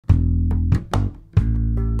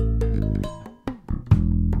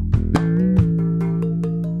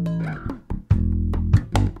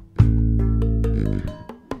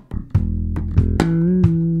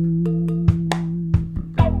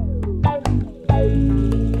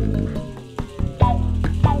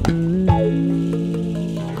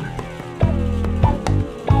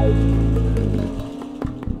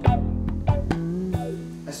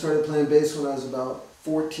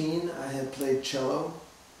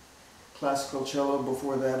classical cello,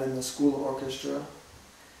 before that in the school orchestra.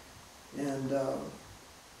 And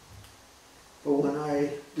but when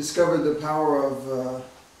I discovered the power of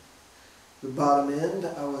the bottom end,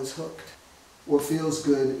 I was hooked. What feels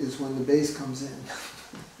good is when the bass comes in.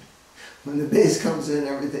 When the bass comes in,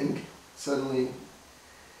 everything suddenly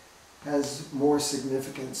has more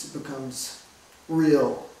significance. It becomes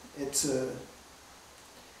real. It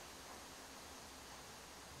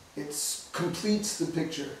completes the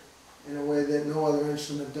picture in a way that no other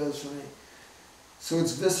instrument does for me. So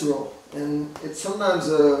it's visceral, and it's sometimes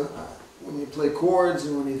when you play chords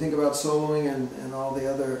and when you think about soloing and all the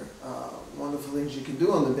other wonderful things you can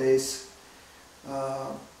do on the bass,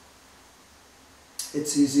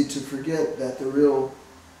 it's easy to forget that the real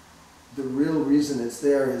reason it's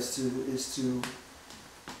there is to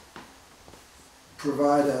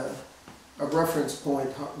provide a reference point,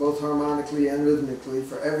 both harmonically and rhythmically,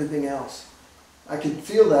 for everything else. I can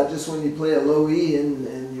feel that just when you play a low E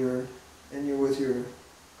and you're with your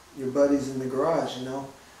buddies in the garage, you know.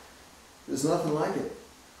 There's nothing like it.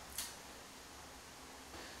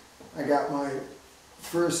 I got my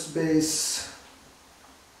first serious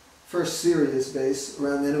bass.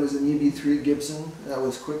 Around then it was an EB3 Gibson that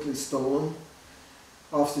was quickly stolen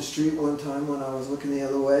off the street one time when I was looking the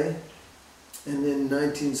other way. And in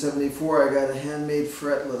 1974 I got a handmade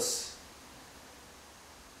fretless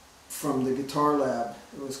from the Guitar Lab,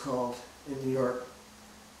 it was called, in New York.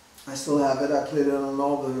 I still have it. I played it on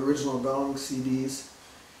all the original Gong CDs.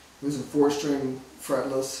 It was a 4-string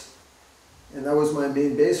fretless, and that was my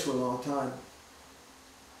main bass for a long time.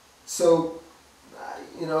 So,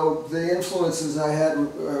 you know, the influences I had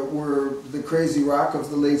were the crazy rock of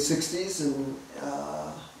the late 60s, and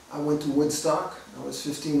I went to Woodstock. I was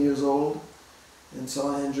 15 years old and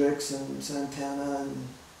saw Hendrix and Santana, and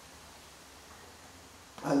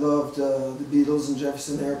I loved the Beatles and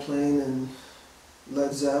Jefferson Airplane and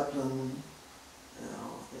Led Zeppelin, you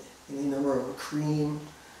know, any number of Cream.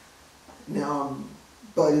 Now I'm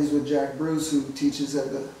buddies with Jack Bruce, who teaches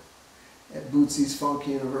at Bootsy's Funk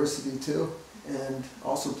University too, and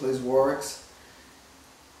also plays Warwick's.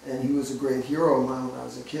 And he was a great hero of mine when I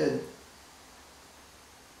was a kid.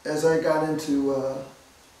 As I got into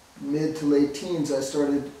mid to late teens, I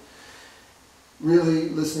started really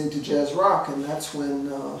listening to jazz rock, and that's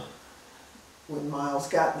when Miles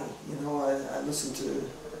got me. You know, I listened to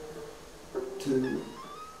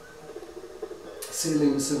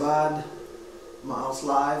Selim Savad, Miles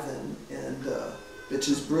Live, and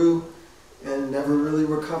Bitches Brew, and never really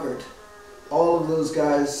recovered. All of those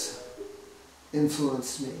guys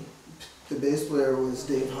influenced me. The bass player was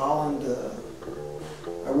Dave Holland.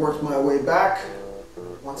 I worked my way back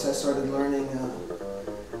once I started learning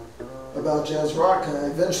about jazz rock. I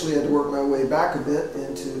eventually had to work my way back a bit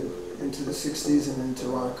into the 60s and into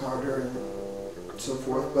Ron Carter and so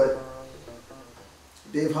forth, but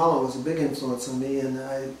Dave Holland was a big influence on me, and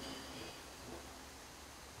I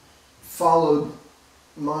followed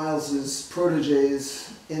Miles's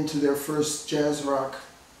proteges into their first jazz rock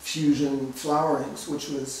fusion flowerings, which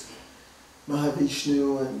was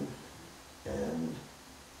Mahavishnu and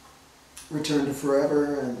Return to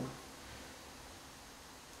Forever and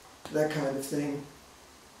that kind of thing.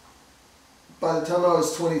 By the time I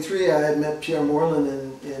was 23, I had met Pierre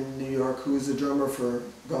Moreland in New York, who was the drummer for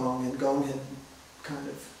Gong, and Gong had kind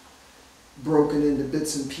of broken into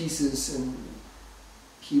bits and pieces, and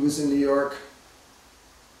he was in New York,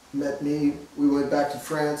 met me, we went back to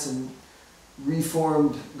France and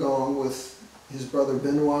reformed Gong with his brother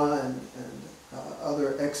Benoit and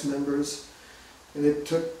other ex-members, and it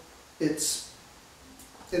took its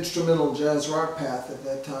instrumental jazz rock path at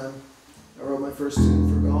that time. I wrote my first tune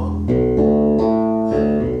for Gong,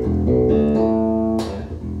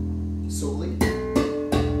 Soli,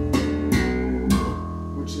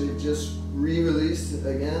 which they just re-released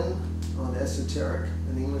again on Esoteric,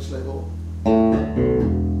 an English label.